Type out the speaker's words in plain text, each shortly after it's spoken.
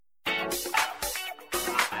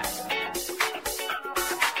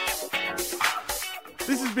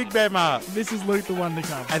is Big Bear Mark. This is Luke the One to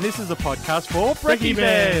Come. And this is a podcast for Brekkie Brekkie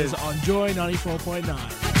Bears. on Joy 94.9.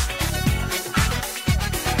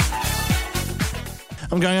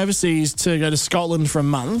 I'm going overseas to go to Scotland for a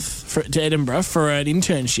month, to Edinburgh for an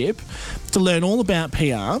internship, to learn all about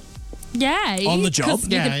PR. Yay. On the job. 'Cause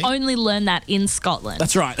you can only learn that in Scotland.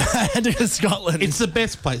 That's right. I had to go to Scotland. It's the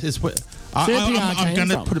best place. It's where, PR I'm came going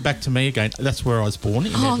to from. put it back to me again. That's where I was born,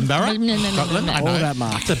 in Edinburgh, no, Scotland. no. I know. All about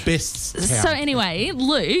Mark. It's the best town. So anyway,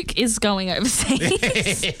 Luke is going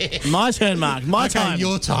overseas. My turn, Mark. My okay, time.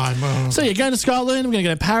 your time. Oh. So you're going to Scotland. I'm going to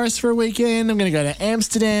go to Paris for a weekend. I'm going to go to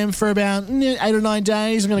Amsterdam for about 8 or 9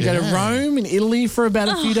 days. I'm going to go to Rome in Italy for about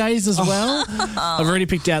a few days as well. I've already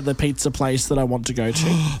picked out the pizza place that I want to go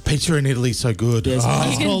to. Pizza in Italy is so good. There's a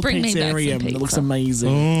place You can called bring me back some Pizzerium that pizza. looks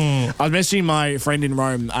amazing. I was messaging my friend in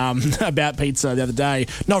Rome about pizza the other day,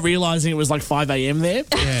 not realising it was like 5 a.m. there.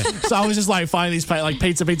 Yeah. So I was just like finding these like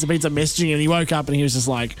pizza messaging, and he woke up and he was just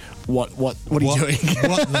like, what are you doing?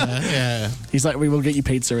 What the? Yeah. He's like, we will get you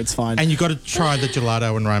pizza, it's fine. And you got to try the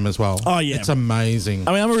gelato in Rome as well. Oh, yeah. It's amazing.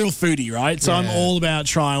 I mean, I'm a real foodie, right? So I'm Yeah. all about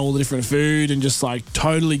trying all the different food and just like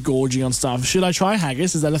totally gorging on stuff. Should I try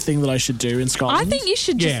haggis? Is that a thing that I should do in Scotland? I think you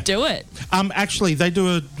should just Yeah. do it. Actually, they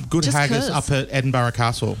do a good Just haggis 'cause. up at Edinburgh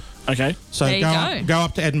Castle. Okay. So There you go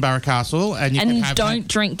up to Edinburgh Castle and you can And have don't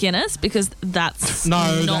drink Guinness because that's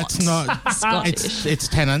No, not that's not. Scottish. It's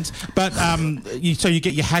tenants. But you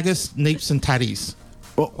get your haggis, neeps, and tatties.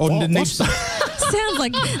 Or what? neeps. Sounds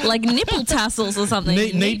like nipple tassels or something.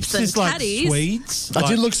 Neeps and is like tatties. Swedes. I Like,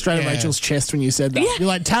 did look straight at yeah. Rachel's chest when you said that. Yeah. You're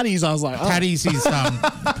like, tatties. I was like, oh. Tatties is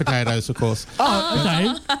potatoes, of course. Oh,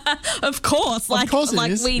 okay. Of course. course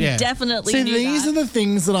it is. we Yeah. definitely See, knew these that. are the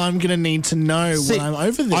things that I'm going to need to know See, when I'm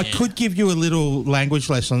over there. I could give you a little language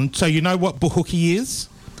lesson. So you know what buhookie is?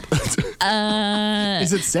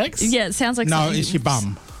 Is it sex? Yeah, it sounds like No, something. it's your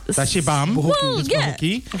bum. That's your bum. Well, It's yeah.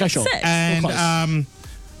 buhookie. Okay, sure. Sex. And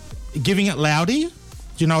Close. giving it loudy. Do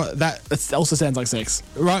you know that? It also sounds like sex.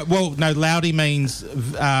 Right. Well, no, loudy means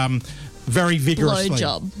very vigorously.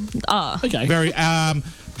 Blowjob. Oh. Okay. Very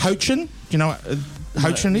Hochin. Do you know what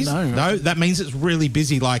Hochin is? no. That means it's really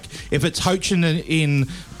busy. Like if it's Hochin in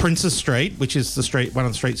Princess Street, which is one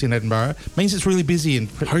of the streets in Edinburgh, means it's really busy in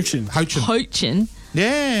Hochin. Hochin.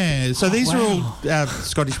 Yeah. So these wow. are all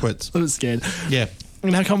Scottish words. I was scared. Yeah. I'm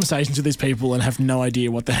going to have conversations with these people and have no idea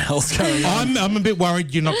what the hell's going on. I'm a bit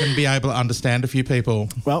worried you're not going to be able to understand a few people.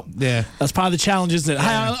 Well, Yeah. that's part of the challenge, isn't it? Hey,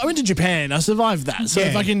 I went to Japan. I survived that. So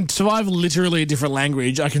if Yeah. I can survive literally a different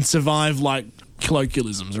language, I can survive like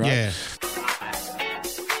colloquialisms, right? Yeah.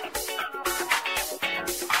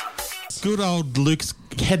 Good old Luke's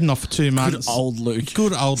heading off for 2 months. Good old Luke.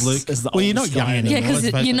 Good old Luke. As the Well, you're not oldest young guy in anymore. Yeah, because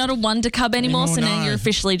let's face you're it. not a wonder cub anymore, so Anymore, now no. you're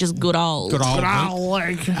officially just good old. Good old Good Luke. old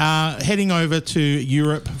Luke. Heading over to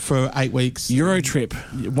Europe for 8 weeks. Euro trip.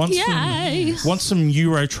 Yay. Want some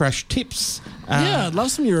Euro trash tips? Yeah, I'd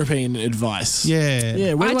love some European advice. Yeah.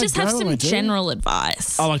 Yeah, where I do just go? have What do some I do? general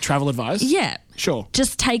advice. Oh, like travel advice? Yeah. Sure.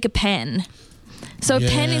 Just take a pen. So a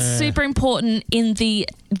pen is Yeah. super important in the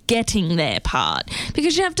getting there part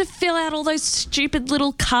because you have to fill out all those stupid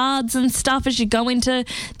little cards and stuff as you go into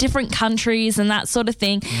different countries and that sort of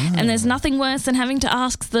thing. And there's nothing worse than having to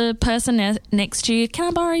ask the person next to you, can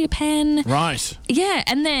I borrow your pen? Right. Yeah,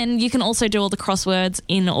 and then you can also do all the crosswords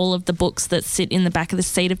in all of the books that sit in the back of the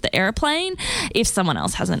seat of the aeroplane if someone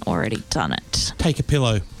else hasn't already done it. Take a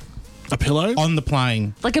pillow A pillow? on the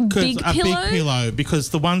plane. Like a 'Cause big a pillow? big pillow, because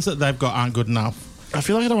the ones that they've got aren't good enough. I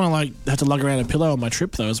feel like I don't want to have to lug around a pillow on my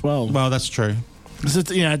trip though as well. Well, that's true. Is it,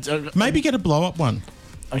 Maybe get a blow-up one.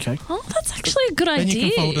 okay. Oh, that's actually a good Then idea.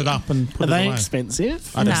 you can fold it up and put Are it they away. expensive?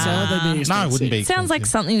 I don't Nah. They be No, it expensive. wouldn't be. Sounds like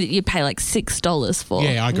something that you pay like $6 for.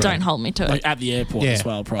 Yeah, I agree. Don't hold me to it. Like at the airport Yeah. as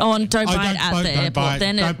well, probably. Oh, and don't Oh, buy don't it at buy- the don't airport. buy-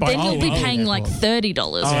 Then don't buy then you'll it be at the paying like airport.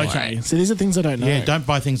 $30 Oh, for okay. it. So these are things I don't know. Yeah, don't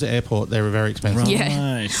buy things at airport. They're very expensive.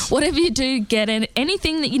 Yeah. Right. Whatever you do, get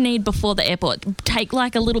anything that you need before the airport. Take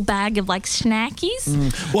like a little bag of like snackies.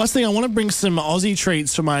 Well, I was thinking I want to bring some Aussie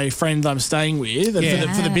treats for my friend that I'm staying with. And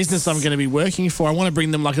Yeah. for the business I'm going to be working for, I want to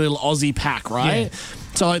bring them like a little Aussie pack, right? Yeah.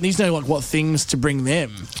 So I need to know like what things to bring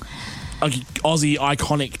them. Like Aussie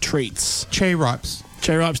iconic treats. Cherry ripes,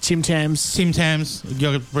 Cherry Ripes, Tim Tams. Tim Tams. You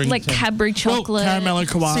got to bring Like Tim- Cadbury chocolate. Caramello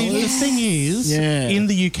koalas. See, the thing is, Yeah. in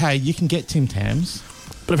the UK, you can get Tim Tams.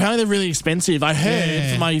 But apparently they're really expensive. I heard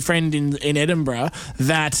Yeah. from my friend in Edinburgh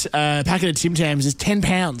that a packet of Tim Tams is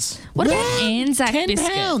 £10. What about Anzac £10?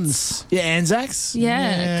 biscuits? Yeah, Anzacs.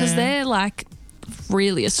 Yeah, because they're like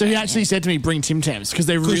really So he Australian. actually said to me, bring Tim Tams because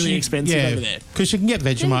they're really expensive over there. Because you can get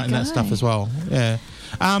Vegemite and that stuff as well. Yeah.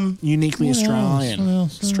 Uniquely What else? Australian. What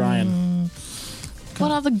else? Australian.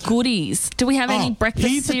 What other goodies? Do we have any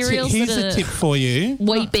breakfast cereals? Here's a tip for you.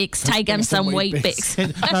 Wheat Bix. Take them some Wheat Bix.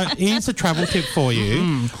 No, here's a travel tip for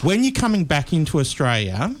you. When you're coming back into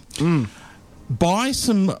Australia, buy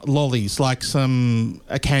some lollies, like some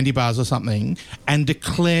candy bars or something, and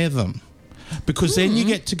declare them. Because then you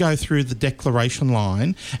get to go through the declaration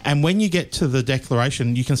line, and when you get to the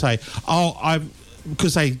declaration, you can say,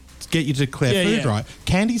 because they get you to declare food, right?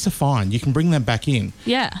 Candies are fine. You can bring them back in.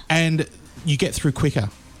 Yeah. And you get through quicker.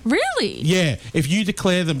 Really? Yeah, if you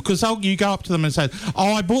declare them, because you go up to them and say,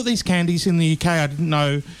 I bought these candies in the UK, I didn't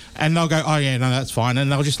know, and they'll go, oh yeah, no, that's fine,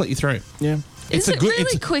 and they'll just let you through. Yeah. Is it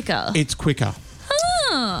really quicker? It's quicker.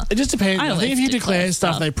 It just depends. I think if you declare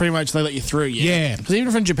stuff, they let you through. Yeah. Because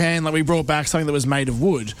even from Japan, like we brought back something that was made of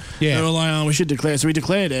wood. Yeah. They were like, oh, we should declare. So we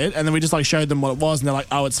declared it, and then we just like showed them what it was, and they're like,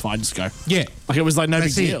 oh, it's fine, just go. Yeah. Like it was like no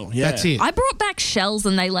big deal. Yeah. That's it. I brought back shells,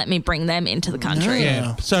 and they let me bring them into the country.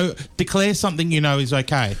 Yeah. So declare something you know is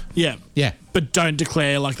okay. Yeah. Yeah. But don't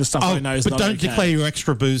declare like the stuff I know is not okay. But don't declare your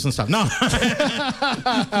extra booze and stuff. No.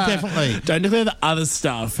 Definitely. Don't declare the other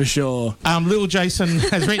stuff for sure. Little Jason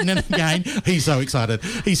has written it again. He's so excited.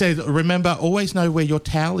 He says, remember, always know where your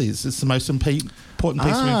towel is. It's the most important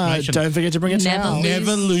piece of information. Don't forget to bring a towel.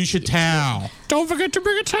 Never lose your towel. Don't forget to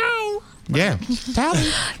bring a towel. Yeah. Towel.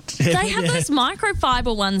 They have those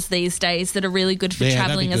microfiber ones these days that are really good for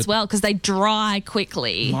travelling as well because they dry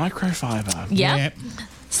quickly. Microfiber. Yep.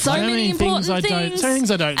 So many important things. So many things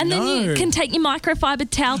I don't know. And then you can take your microfiber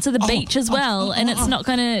towel to the beach as well, and it's not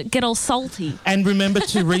going to get all salty. And remember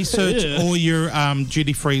to research all your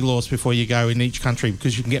duty-free laws before you go in each country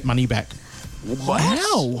because you can get money back.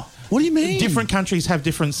 Wow. What do you mean? Different countries have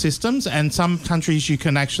different systems, and some countries you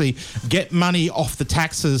can actually get money off the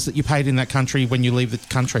taxes that you paid in that country when you leave the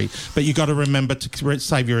country. But you got to remember to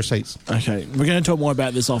save your receipts. Okay, we're going to talk more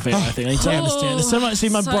about this off air, I think. I need to understand. There's so much. See,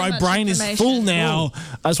 my brain is full now.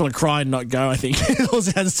 I just want to cry and not go, I think. It all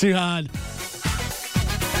sounds too hard.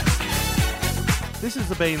 This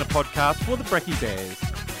has been a podcast for the Brekkie Bears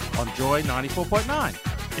on Joy 94.9.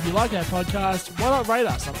 If you like our podcast, why not rate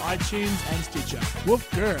us on iTunes and Stitcher? Woof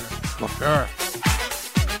grr. Woof grr.